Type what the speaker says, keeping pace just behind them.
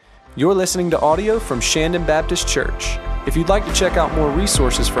You're listening to audio from Shandon Baptist Church. If you'd like to check out more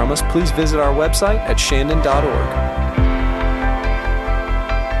resources from us, please visit our website at shandon.org.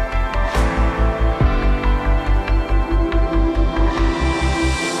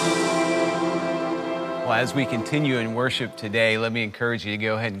 Well, as we continue in worship today, let me encourage you to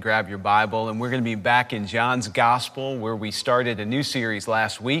go ahead and grab your Bible. And we're going to be back in John's Gospel, where we started a new series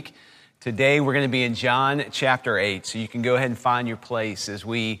last week. Today, we're going to be in John chapter 8. So you can go ahead and find your place as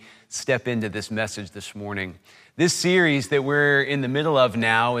we step into this message this morning. This series that we're in the middle of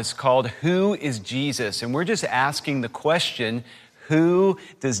now is called Who is Jesus? And we're just asking the question, who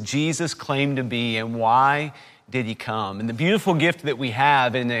does Jesus claim to be and why did he come? And the beautiful gift that we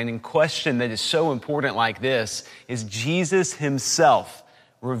have in a question that is so important like this is Jesus himself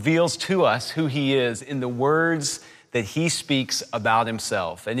reveals to us who he is in the words that he speaks about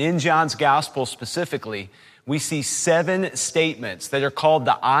himself. And in John's gospel specifically, we see 7 statements that are called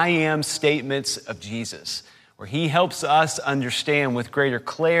the I am statements of Jesus, where he helps us understand with greater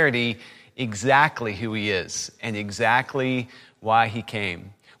clarity exactly who he is and exactly why he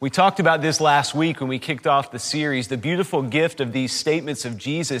came. We talked about this last week when we kicked off the series. The beautiful gift of these statements of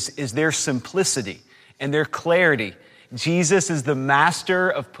Jesus is their simplicity and their clarity. Jesus is the master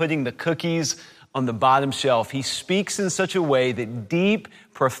of putting the cookies on the bottom shelf. He speaks in such a way that deep,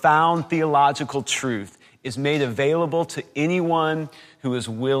 profound theological truth is made available to anyone who is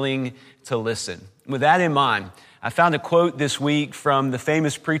willing to listen. With that in mind, I found a quote this week from the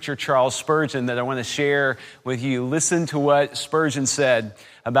famous preacher Charles Spurgeon that I want to share with you. Listen to what Spurgeon said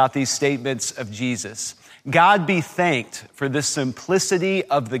about these statements of Jesus. God be thanked for the simplicity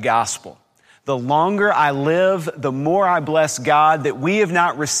of the gospel. The longer I live, the more I bless God that we have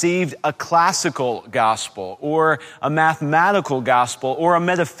not received a classical gospel or a mathematical gospel or a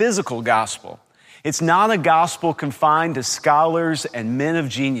metaphysical gospel. It's not a gospel confined to scholars and men of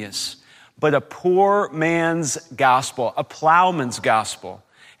genius, but a poor man's gospel, a plowman's gospel.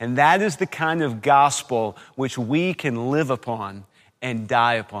 And that is the kind of gospel which we can live upon and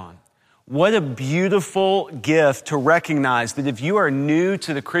die upon. What a beautiful gift to recognize that if you are new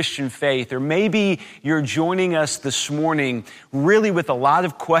to the Christian faith, or maybe you're joining us this morning really with a lot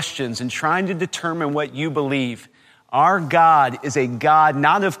of questions and trying to determine what you believe, our God is a God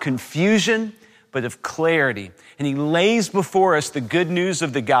not of confusion, but of clarity. And he lays before us the good news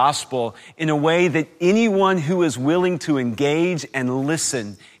of the gospel in a way that anyone who is willing to engage and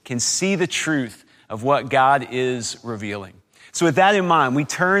listen can see the truth of what God is revealing. So with that in mind, we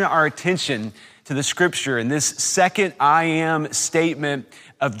turn our attention to the scripture and this second I am statement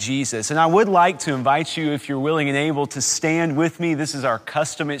of Jesus. And I would like to invite you, if you're willing and able, to stand with me. This is our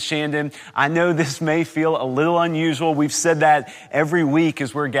custom at Shandon. I know this may feel a little unusual. We've said that every week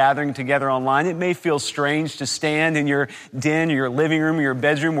as we're gathering together online. It may feel strange to stand in your den or your living room or your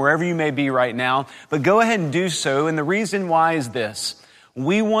bedroom, wherever you may be right now. But go ahead and do so. And the reason why is this.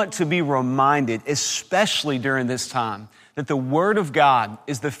 We want to be reminded, especially during this time, that the Word of God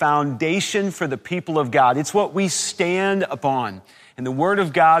is the foundation for the people of God. It's what we stand upon. And the Word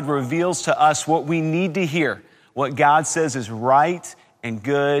of God reveals to us what we need to hear, what God says is right and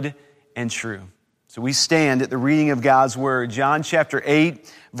good and true. So we stand at the reading of God's Word. John chapter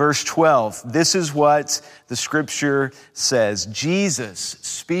 8, verse 12. This is what the Scripture says. Jesus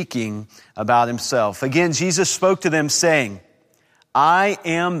speaking about himself. Again, Jesus spoke to them saying, I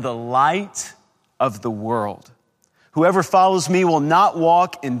am the light of the world. Whoever follows me will not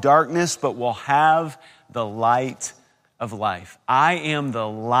walk in darkness, but will have the light of life. I am the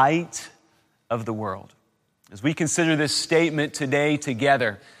light of the world. As we consider this statement today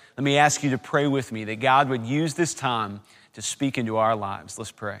together, let me ask you to pray with me that God would use this time to speak into our lives.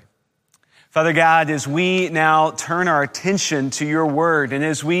 Let's pray. Father God, as we now turn our attention to your word and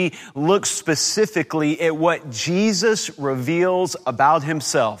as we look specifically at what Jesus reveals about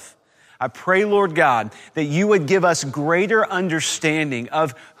himself, I pray, Lord God, that you would give us greater understanding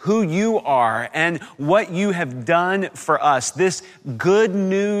of who you are and what you have done for us. This good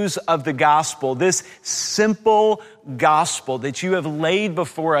news of the gospel, this simple gospel that you have laid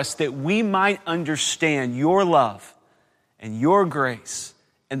before us that we might understand your love and your grace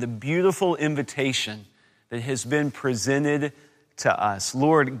and the beautiful invitation that has been presented to us.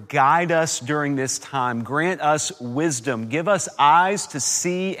 Lord, guide us during this time. Grant us wisdom. Give us eyes to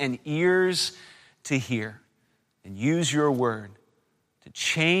see and ears to hear. And use your word to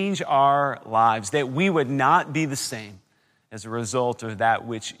change our lives, that we would not be the same as a result of that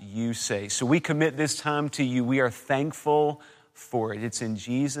which you say. So we commit this time to you. We are thankful for it. It's in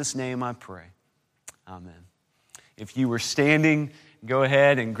Jesus' name I pray. Amen. If you were standing, go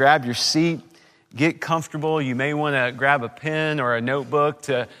ahead and grab your seat. Get comfortable. You may want to grab a pen or a notebook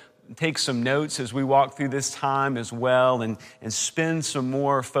to take some notes as we walk through this time as well and spend some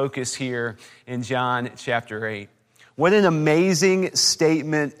more focus here in John chapter 8. What an amazing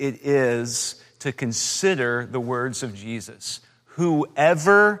statement it is to consider the words of Jesus.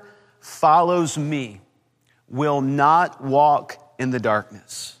 Whoever follows me will not walk in the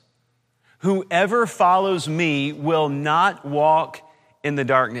darkness. Whoever follows me will not walk in the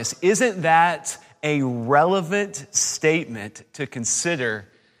darkness. Isn't that a relevant statement to consider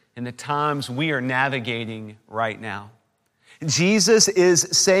in the times we are navigating right now? Jesus is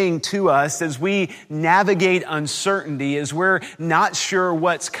saying to us as we navigate uncertainty, as we're not sure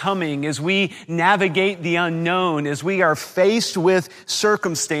what's coming, as we navigate the unknown, as we are faced with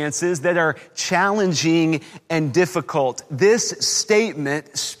circumstances that are challenging and difficult, this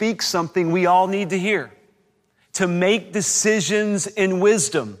statement speaks something we all need to hear. To make decisions in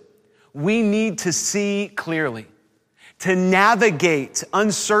wisdom, we need to see clearly. To navigate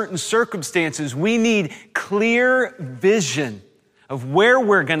uncertain circumstances, we need clear vision of where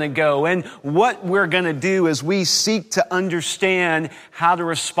we're going to go and what we're going to do as we seek to understand how to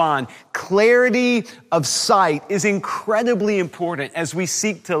respond. Clarity of sight is incredibly important as we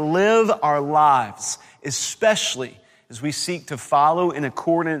seek to live our lives, especially as we seek to follow in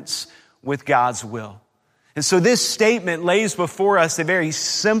accordance with God's will. And so this statement lays before us a very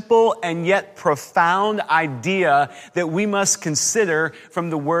simple and yet profound idea that we must consider from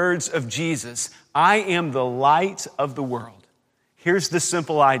the words of Jesus. I am the light of the world. Here's the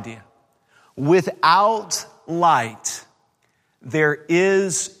simple idea. Without light, there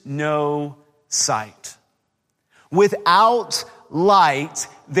is no sight. Without light,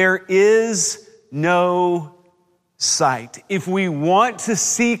 there is no sight. If we want to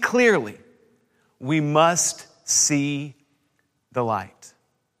see clearly, we must see the light.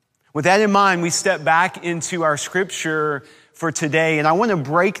 With that in mind, we step back into our scripture for today, and I want to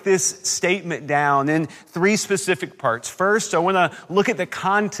break this statement down in three specific parts. First, I want to look at the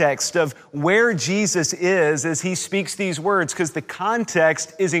context of where Jesus is as he speaks these words, because the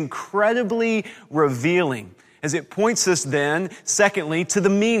context is incredibly revealing as it points us then, secondly, to the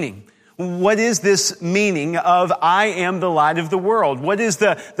meaning. What is this meaning of I am the light of the world? What is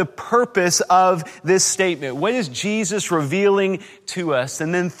the purpose of this statement? What is Jesus revealing to us?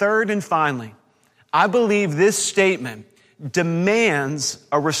 And then third and finally, I believe this statement demands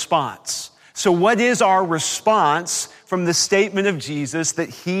a response. So what is our response from the statement of Jesus that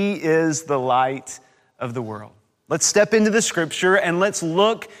he is the light of the world? Let's step into the scripture and let's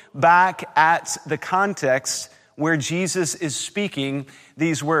look back at the context where Jesus is speaking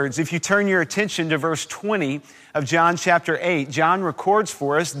these words. If you turn your attention to verse 20 of John chapter 8, John records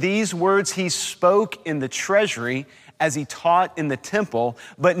for us these words he spoke in the treasury as he taught in the temple,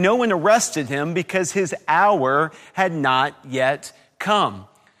 but no one arrested him because his hour had not yet come.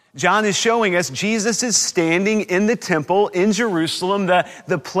 John is showing us Jesus is standing in the temple in Jerusalem,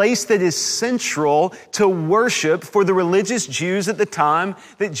 the place that is central to worship for the religious Jews at the time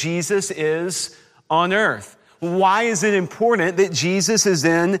that Jesus is on earth. Why is it important that Jesus is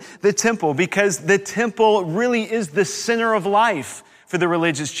in the temple? Because the temple really is the center of life for the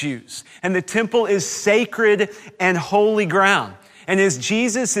religious Jews. And the temple is sacred and holy ground. And as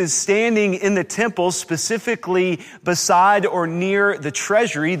Jesus is standing in the temple, specifically beside or near the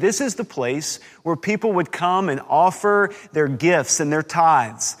treasury, this is the place where people would come and offer their gifts and their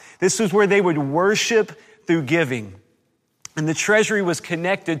tithes. This was where they would worship through giving. And the treasury was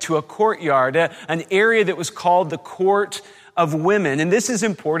connected to a courtyard, an area that was called the Court of Women. And this is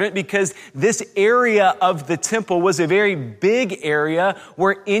important because this area of the temple was a very big area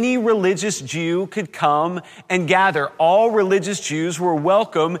where any religious Jew could come and gather. All religious Jews were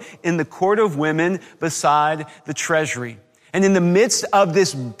welcome in the Court of Women beside the treasury. And in the midst of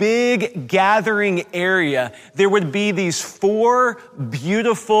this big gathering area, there would be these 4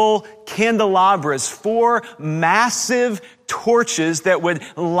 beautiful candelabras, 4 massive torches that would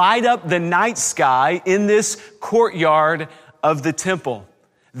light up the night sky in this courtyard of the temple.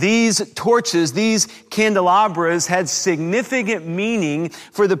 These torches, these candelabras had significant meaning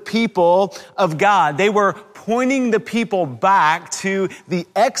for the people of God. They were pointing the people back to the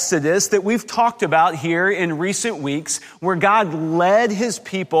Exodus that we've talked about here in recent weeks, where God led his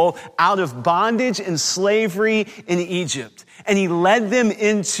people out of bondage and slavery in Egypt. And he led them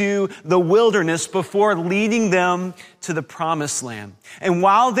into the wilderness before leading them to the promised land. And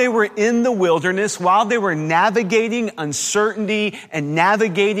while they were in the wilderness, while they were navigating uncertainty and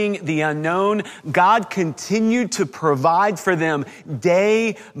navigating the unknown, God continued to provide for them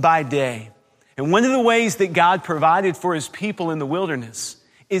day by day. And one of the ways that God provided for his people in the wilderness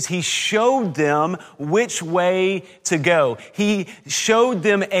is he showed them which way to go. He showed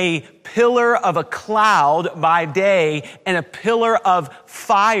them a pillar of a cloud by day and a pillar of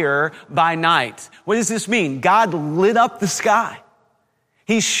fire by night. What does this mean? God lit up the sky.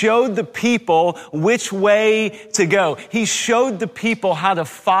 He showed the people which way to go. He showed the people how to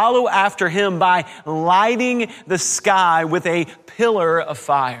follow after him by lighting the sky with a pillar of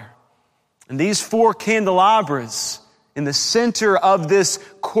fire. And these 4 candelabras in the center of this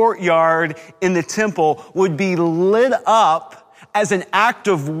courtyard in the temple would be lit up as an act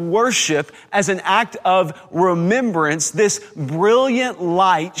of worship, as an act of remembrance, this brilliant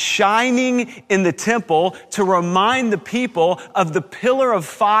light shining in the temple to remind the people of the pillar of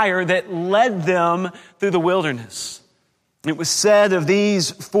fire that led them through the wilderness. It was said of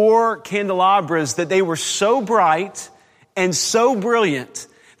these 4 candelabras that they were so bright and so brilliant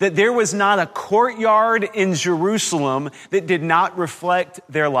that there was not a courtyard in Jerusalem that did not reflect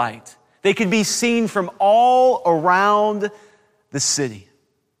their light. They could be seen from all around the city.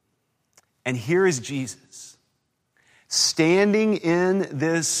 And here is Jesus standing in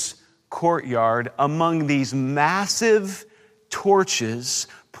this courtyard among these massive torches,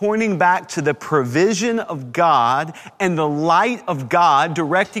 pointing back to the provision of God and the light of God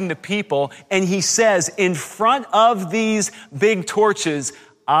directing the people. And he says, in front of these big torches,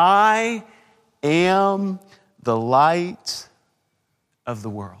 I am the light of the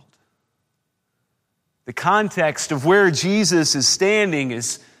world. The context of where Jesus is standing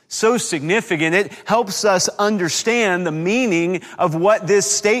is so significant. It helps us understand the meaning of what this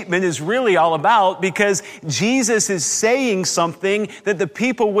statement is really all about, because Jesus is saying something that the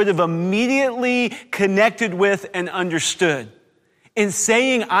people would have immediately connected with and understood. In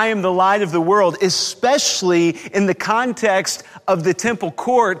saying, I am the light of the world, especially in the context of the temple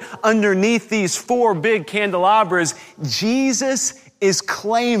court underneath these 4 big candelabras, Jesus is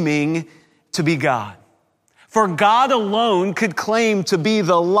claiming to be God. For God alone could claim to be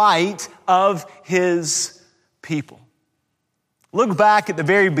the light of his people. Look back at the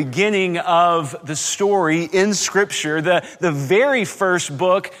very beginning of the story in Scripture, the very first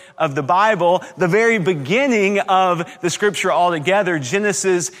book of the Bible, the very beginning of the Scripture altogether,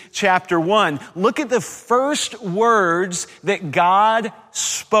 Genesis chapter 1. Look at the first words that God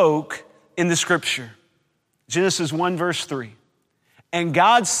spoke in the Scripture. Genesis 1 verse 3. And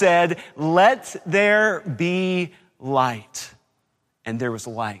God said, let there be light. And there was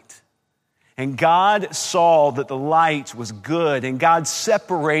light. And God saw that the light was good, and God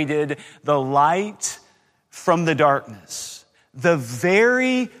separated the light from the darkness. The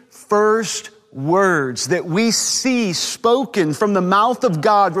very first words that we see spoken from the mouth of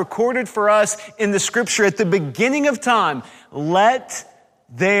God, recorded for us in the Scripture at the beginning of time, let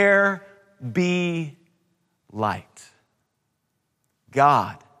there be light.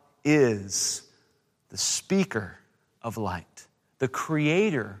 God is the speaker of light, the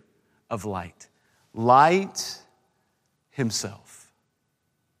creator of light, light himself.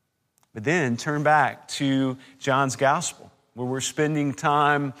 But then turn back to John's gospel, where we're spending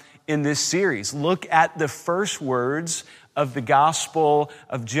time in this series. Look at the first words of the gospel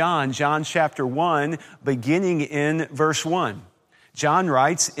of John, John chapter 1, beginning in verse 1. John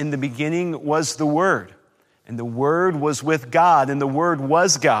writes, in the beginning was the Word, and the Word was with God, and the Word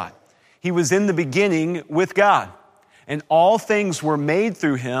was God. He was in the beginning with God. And all things were made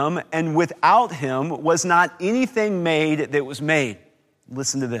through him, and without him was not anything made that was made.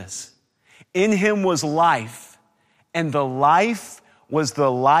 Listen to this. In him was life, and the life was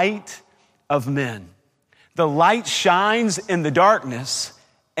the light of men. The light shines in the darkness,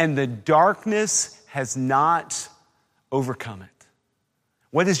 and the darkness has not overcome it.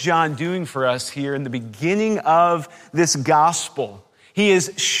 What is John doing for us here in the beginning of this gospel? He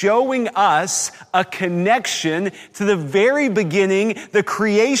is showing us a connection to the very beginning, the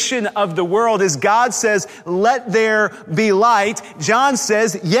creation of the world. As God says, let there be light, John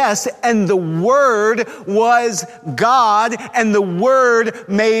says, yes, and the Word was God, and the Word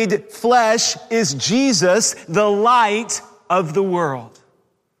made flesh is Jesus, the light of the world.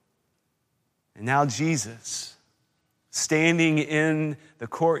 And now Jesus, standing in the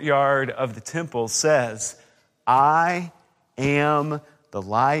courtyard of the temple, says, I am the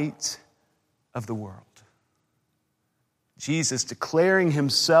light of the world. Jesus declaring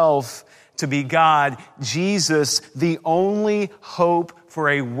himself to be God. Jesus, the only hope for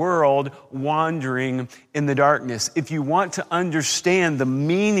a world wandering in the darkness. If you want to understand the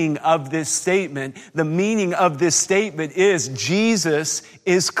meaning of this statement, the meaning of this statement is Jesus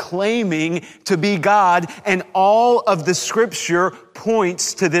is claiming to be God, and all of the Scripture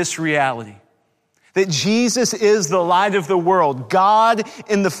points to this reality. That Jesus is the light of the world, God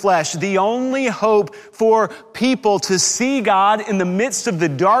in the flesh, the only hope for people to see God in the midst of the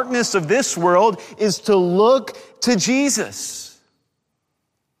darkness of this world is to look to Jesus.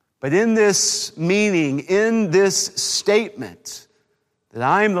 But in this meaning, in this statement, that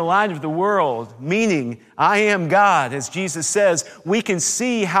I am the light of the world, meaning I am God, as Jesus says, we can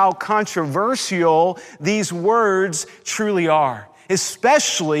see how controversial these words truly are,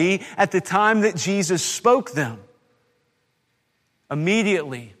 especially at the time that Jesus spoke them.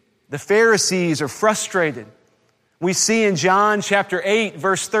 Immediately, the Pharisees are frustrated. We see in John chapter 8,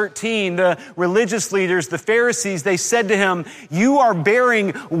 verse 13, the religious leaders, the Pharisees, they said to him, "You are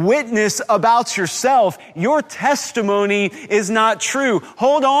bearing witness about yourself. Your testimony is not true."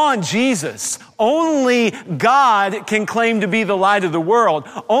 Hold on, Jesus. Only God can claim to be the light of the world.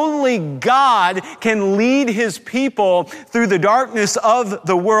 Only God can lead his people through the darkness of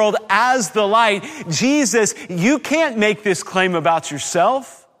the world as the light. Jesus, you can't make this claim about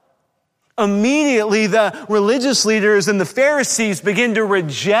yourself. Immediately, the religious leaders and the Pharisees begin to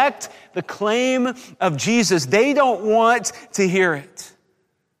reject the claim of Jesus. They don't want to hear it.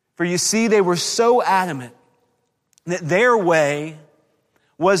 For you see, they were so adamant that their way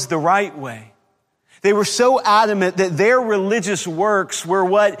was the right way. They were so adamant that their religious works were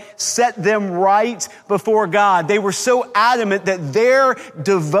what set them right before God. They were so adamant that their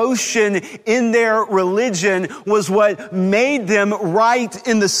devotion in their religion was what made them right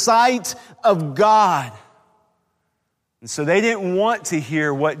in the sight of God. And so they didn't want to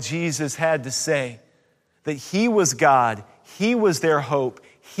hear what Jesus had to say, that he was God, he was their hope,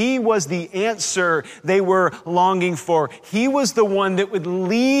 he was the answer they were longing for. He was the one that would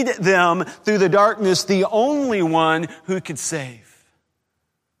lead them through the darkness, the only one who could save.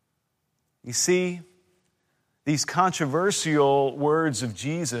 You see, these controversial words of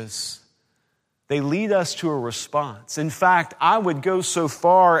Jesus, they lead us to a response. In fact, I would go so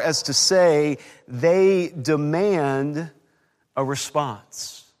far as to say they demand a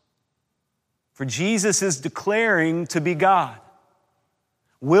response. For Jesus is declaring to be God.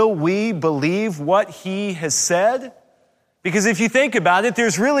 Will we believe what he has said? Because if you think about it,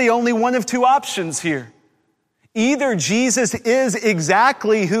 there's really only one of two options here. Either Jesus is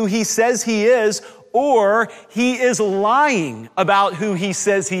exactly who he says he is, or he is lying about who he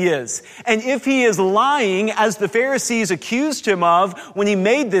says he is. And if he is lying, as the Pharisees accused him of when he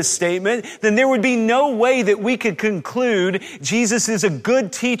made this statement, then there would be no way that we could conclude Jesus is a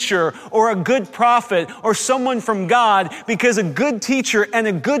good teacher or a good prophet or someone from God, because a good teacher and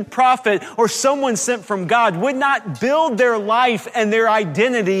a good prophet or someone sent from God would not build their life and their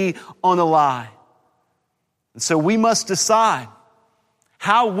identity on a lie. And so we must decide.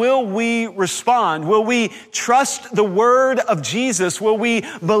 How will we respond? Will we trust the word of Jesus? Will we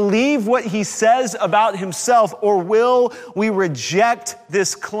believe what he says about himself? Or will we reject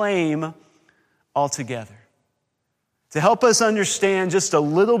this claim altogether? To help us understand just a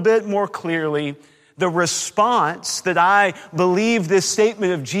little bit more clearly the response that I believe this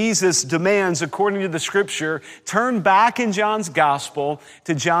statement of Jesus demands according to the scripture, turn back in John's gospel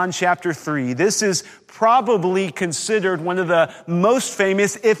to John chapter 3. This is probably considered one of the most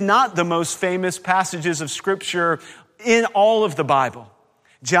famous, if not the most famous, passages of scripture in all of the Bible.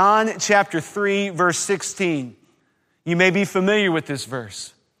 John chapter 3, verse 16. You may be familiar with this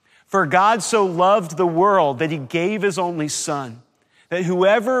verse. For God so loved the world that he gave his only son, that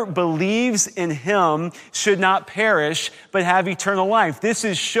whoever believes in him should not perish, but have eternal life. This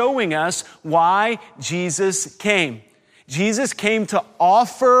is showing us why Jesus came. Jesus came to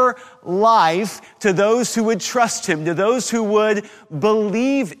offer life to those who would trust him, to those who would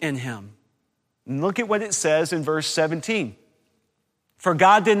believe in him. And look at what it says in verse 17. For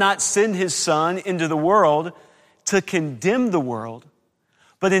God did not send his son into the world to condemn the world,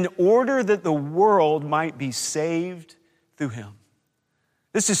 but in order that the world might be saved through him.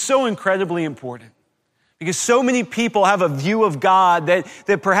 This is so incredibly important because so many people have a view of God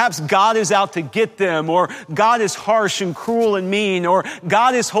that perhaps God is out to get them, or God is harsh and cruel and mean, or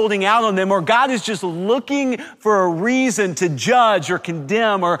God is holding out on them, or God is just looking for a reason to judge or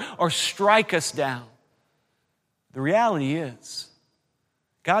condemn or strike us down. The reality is,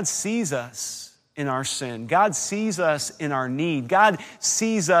 God sees us in our sin. God sees us in our need. God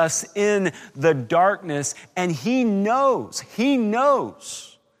sees us in the darkness, and he knows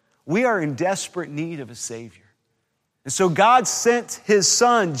we are in desperate need of a Savior. And so God sent his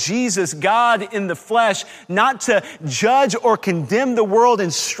son, Jesus, God in the flesh, not to judge or condemn the world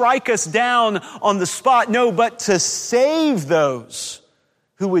and strike us down on the spot. No, but to save those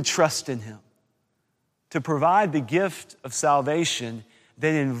who would trust in him. To provide the gift of salvation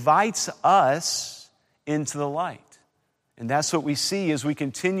that invites us into the light. And that's what we see as we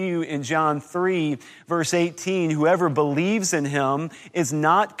continue in John 3, verse 18. Whoever believes in him is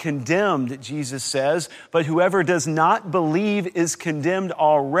not condemned, Jesus says, but whoever does not believe is condemned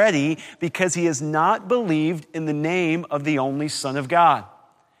already because he has not believed in the name of the only Son of God.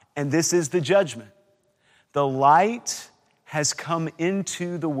 And this is the judgment. The light has come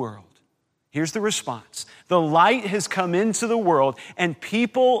into the world. Here's the response. The light has come into the world, and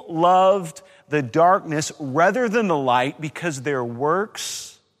people loved the darkness rather than the light because their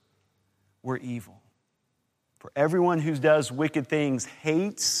works were evil. For everyone who does wicked things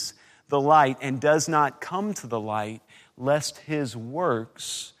hates the light and does not come to the light, lest his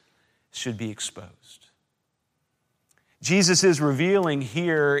works should be exposed. Jesus is revealing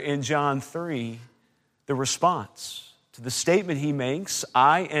here in John 3 the response to the statement he makes,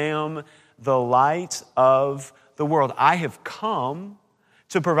 I am the light of the world. I have come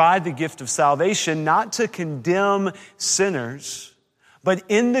to provide the gift of salvation, not to condemn sinners, but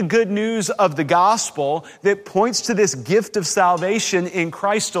in the good news of the gospel that points to this gift of salvation in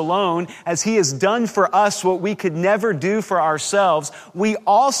Christ alone, as he has done for us what we could never do for ourselves, we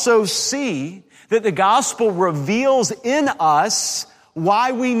also see that the gospel reveals in us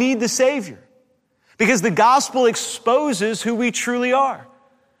why we need the Savior. Because the gospel exposes who we truly are.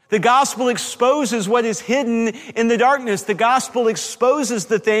 The gospel exposes what is hidden in the darkness. The gospel exposes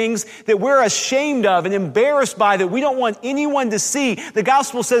the things that we're ashamed of and embarrassed by that we don't want anyone to see. The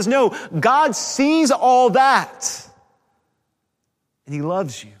gospel says, no, God sees all that. And he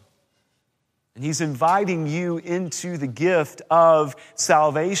loves you. And he's inviting you into the gift of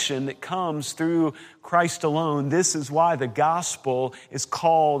salvation that comes through Christ alone. This is why the gospel is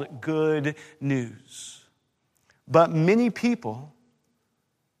called good news. But many people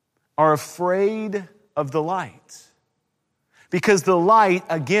are afraid of the light because the light,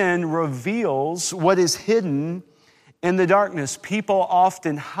 again, reveals what is hidden in the darkness. People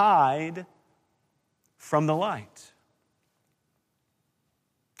often hide from the light.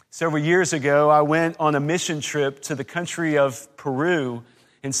 Several years ago, I went on a mission trip to the country of Peru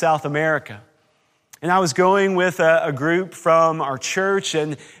in South America. And I was going with a group from our church,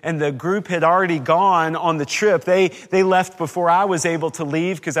 and the group had already gone on the trip. They left before I was able to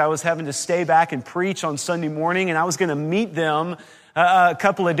leave because I was having to stay back and preach on Sunday morning, and I was going to meet them a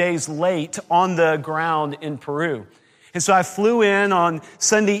couple of days late on the ground in Peru. And so I flew in on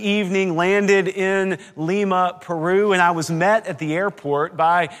Sunday evening, landed in Lima, Peru, and I was met at the airport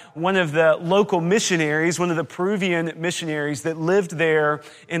by one of the local missionaries, one of the Peruvian missionaries that lived there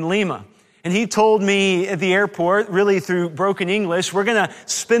in Lima. And he told me at the airport, really through broken English, we're going to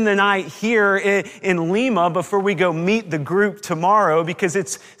spend the night here in Lima before we go meet the group tomorrow because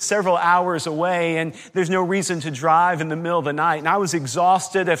it's several hours away and there's no reason to drive in the middle of the night. And I was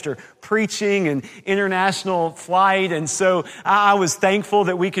exhausted after preaching an international flight. And so I was thankful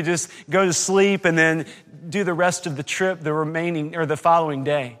that we could just go to sleep and then do the rest of the trip the following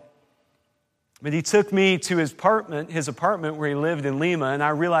day. But he took me to his apartment where he lived in Lima, and I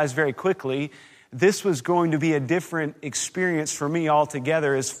realized very quickly this was going to be a different experience for me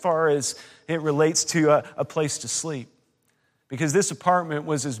altogether as far as it relates to a place to sleep. Because this apartment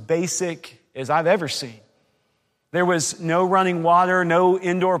was as basic as I've ever seen. There was no running water, no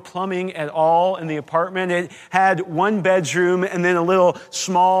indoor plumbing at all in the apartment. It had one bedroom and then a little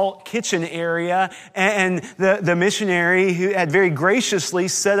small kitchen area. And the missionary who had very graciously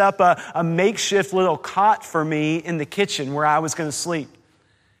set up a makeshift little cot for me in the kitchen where I was going to sleep.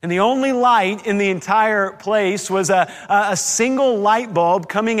 And the only light in the entire place was a single light bulb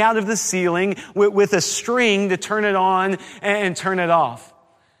coming out of the ceiling with a string to turn it on and turn it off.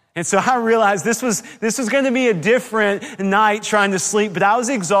 And so I realized this was going to be a different night trying to sleep, but I was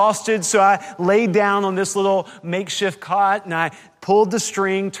exhausted, so I laid down on this little makeshift cot and I pulled the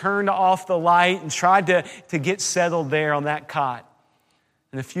string, turned off the light, and tried to get settled there on that cot.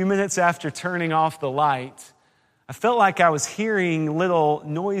 And a few minutes after turning off the light, I felt like I was hearing little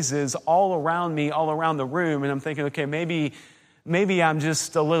noises all around me, all around the room, and I'm thinking, okay, maybe I'm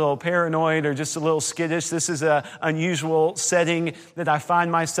just a little paranoid or just a little skittish. This is an unusual setting that I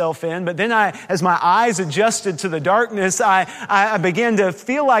find myself in. But then as my eyes adjusted to the darkness, I began to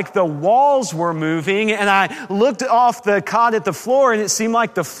feel like the walls were moving, and I looked off the cot at the floor, and it seemed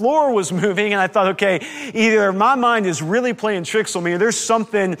like the floor was moving. And I thought, okay, either my mind is really playing tricks on me or there's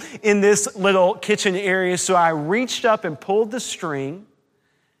something in this little kitchen area. So I reached up and pulled the string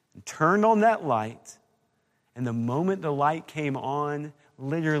and turned on that light. And the moment the light came on,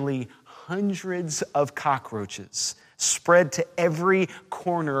 literally hundreds of cockroaches spread to every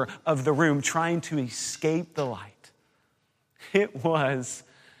corner of the room trying to escape the light. It was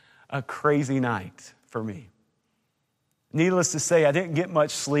a crazy night for me. Needless to say, I didn't get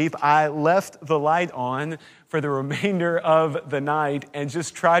much sleep. I left the light on for the remainder of the night and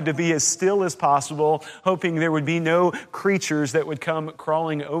just tried to be as still as possible, hoping there would be no creatures that would come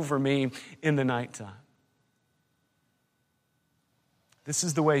crawling over me in the nighttime. This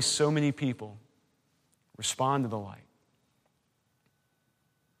is the way so many people respond to the light.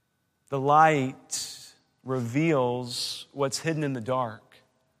 The light reveals what's hidden in the dark.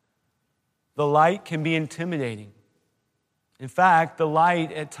 The light can be intimidating. In fact, the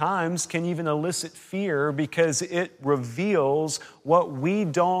light at times can even elicit fear because it reveals what we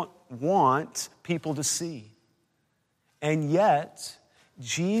don't want people to see. And yet,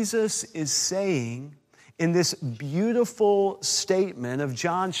 Jesus is saying in this beautiful statement of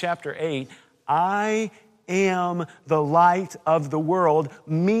John chapter 8, I am the light of the world,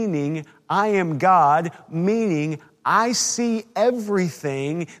 meaning I am God, meaning I see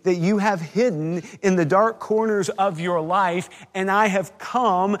everything that you have hidden in the dark corners of your life, and I have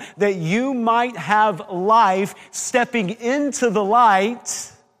come that you might have life, stepping into the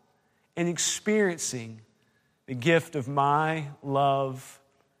light and experiencing the gift of my love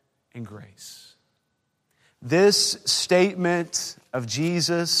and grace. This statement of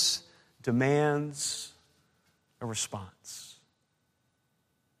Jesus demands a response.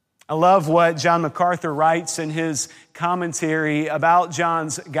 I love what John MacArthur writes in his commentary about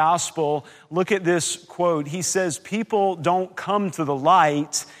John's gospel. Look at this quote. He says, people don't come to the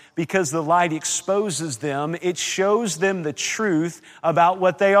light because the light exposes them. It shows them the truth about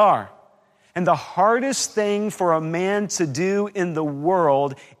what they are. And the hardest thing for a man to do in the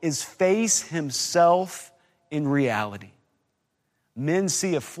world is face himself in reality. Men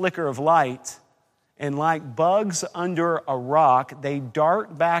see a flicker of light, and like bugs under a rock, they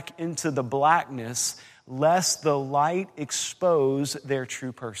dart back into the blackness lest the light expose their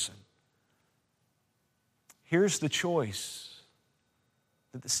true person. Here's the choice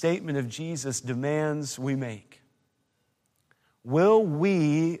that the statement of Jesus demands we make. Will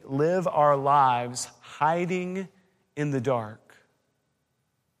we live our lives hiding in the dark?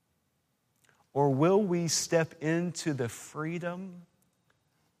 Or will we step into the freedom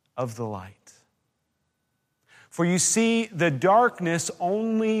of the light? For you see, the darkness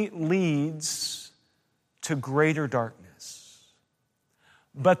only leads to greater darkness.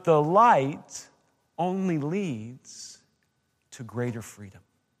 But the light only leads to greater freedom.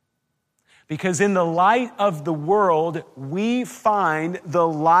 Because in the light of the world, we find the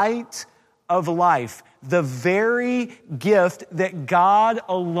light of life, the very gift that God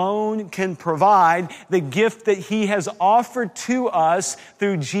alone can provide, the gift that He has offered to us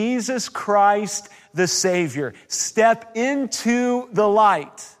through Jesus Christ the Savior. Step into the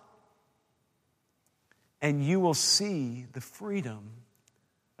light, and you will see the freedom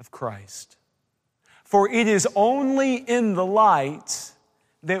of Christ. For it is only in the light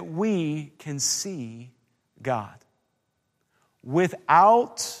that we can see God.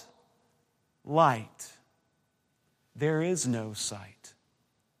 Without light, there is no sight.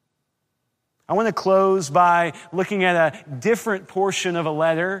 I want to close by looking at a different portion of a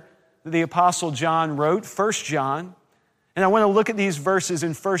letter that the Apostle John wrote, 1 John. And I want to look at these verses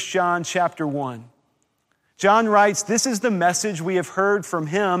in 1 John chapter 1. John writes, "This is the message we have heard from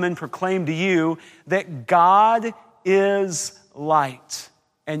Him and proclaimed to you, that God is light,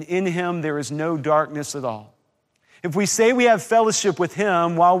 and in Him there is no darkness at all. If we say we have fellowship with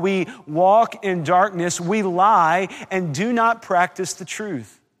Him while we walk in darkness, we lie and do not practice the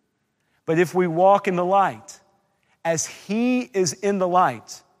truth. But if we walk in the light, as He is in the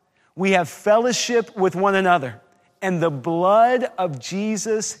light, we have fellowship with one another, and the blood of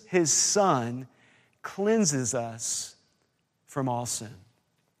Jesus, His Son, cleanses us from all sin."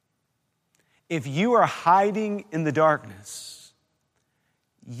 If you are hiding in the darkness,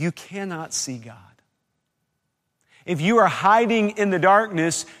 you cannot see God. If you are hiding in the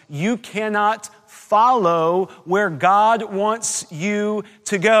darkness, you cannot follow where God wants you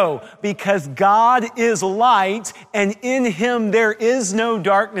to go, because God is light and in Him there is no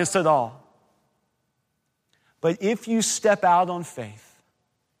darkness at all. But if you step out on faith,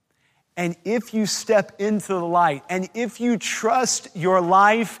 and if you step into the light, and if you trust your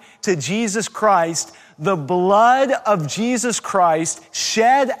life to Jesus Christ, the blood of Jesus Christ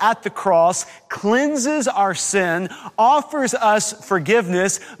shed at the cross cleanses our sin, offers us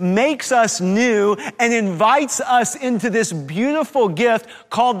forgiveness, makes us new, and invites us into this beautiful gift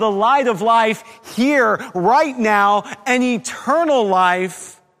called the light of life here, right now, and eternal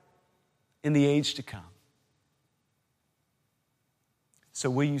life in the age to come. So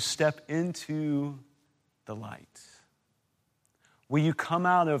will you step into the light? Will you come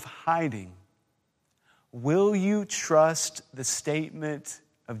out of hiding? Will you trust the statement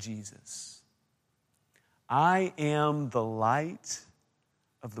of Jesus? I am the light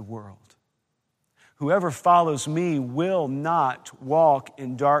of the world. Whoever follows me will not walk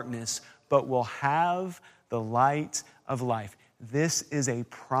in darkness, but will have the light of life. This is a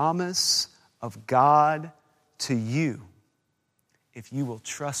promise of God to you if you will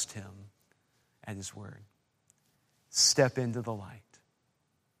trust him at his word. Step into the light.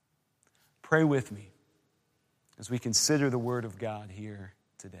 Pray with me as we consider the word of God here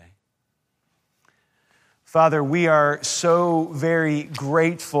today. Father, we are so very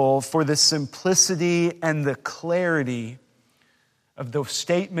grateful for the simplicity and the clarity of the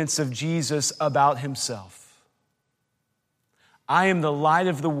statements of Jesus about himself. I am the light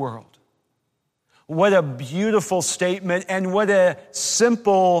of the world. What a beautiful statement and what a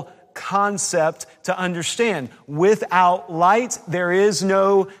simple concept to understand. Without light, there is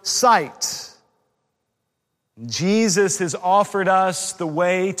no sight. Jesus has offered us the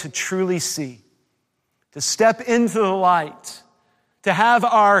way to truly see, to step into the light, to have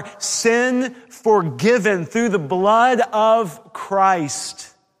our sin forgiven through the blood of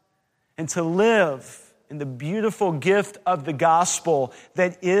Christ, and to live in the beautiful gift of the gospel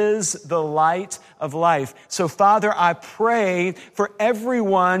that is the light of life. So, Father, I pray for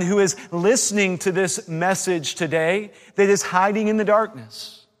everyone who is listening to this message today that is hiding in the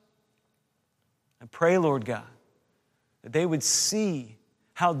darkness. I pray, Lord God, that they would see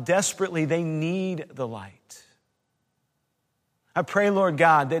how desperately they need the light. I pray, Lord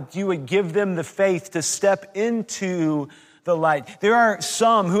God, that you would give them the faith to step into the light. There are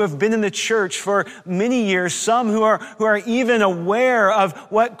some who have been in the church for many years, some who are even aware of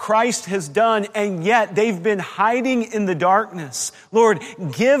what Christ has done, and yet they've been hiding in the darkness. Lord,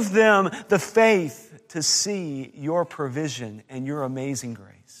 give them the faith to see your provision and your amazing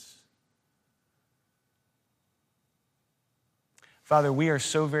grace. Father, we are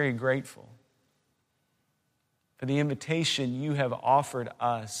so very grateful for the invitation you have offered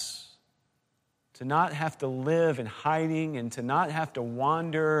us to not have to live in hiding and to not have to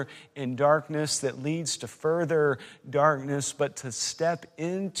wander in darkness that leads to further darkness, but to step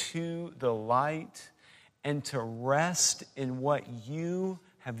into the light and to rest in what you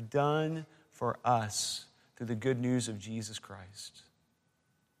have done for us through the good news of Jesus Christ.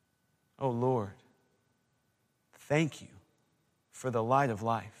 Oh Lord, thank you for the light of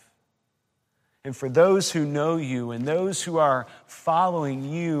life. And for those who know you and those who are following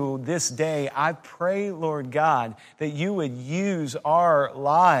you this day, I pray, Lord God, that you would use our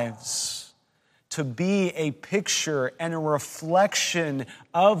lives to be a picture and a reflection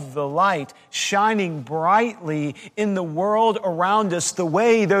of the light, shining brightly in the world around us, the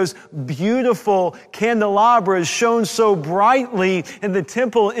way those beautiful candelabras shone so brightly in the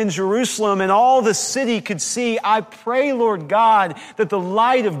temple in Jerusalem and all the city could see. I pray, Lord God, that the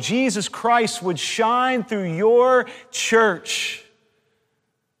light of Jesus Christ would shine through your church.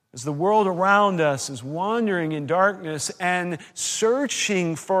 As the world around us is wandering in darkness and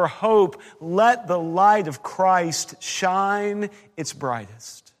searching for hope, let the light of Christ shine its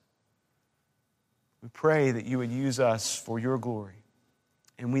brightest. We pray that you would use us for your glory.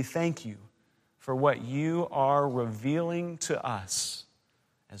 And we thank you for what you are revealing to us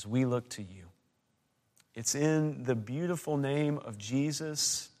as we look to you. It's in the beautiful name of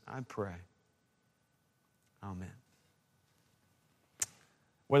Jesus I pray. Amen.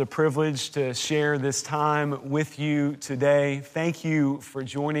 What a privilege to share this time with you today. Thank you for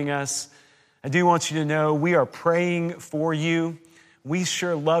joining us. I do want you to know we are praying for you. We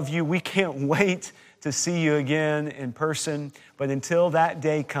sure love you. We can't wait to see you again in person. But until that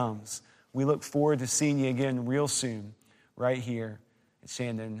day comes, we look forward to seeing you again real soon, right here at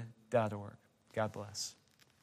Shandon.org. God bless.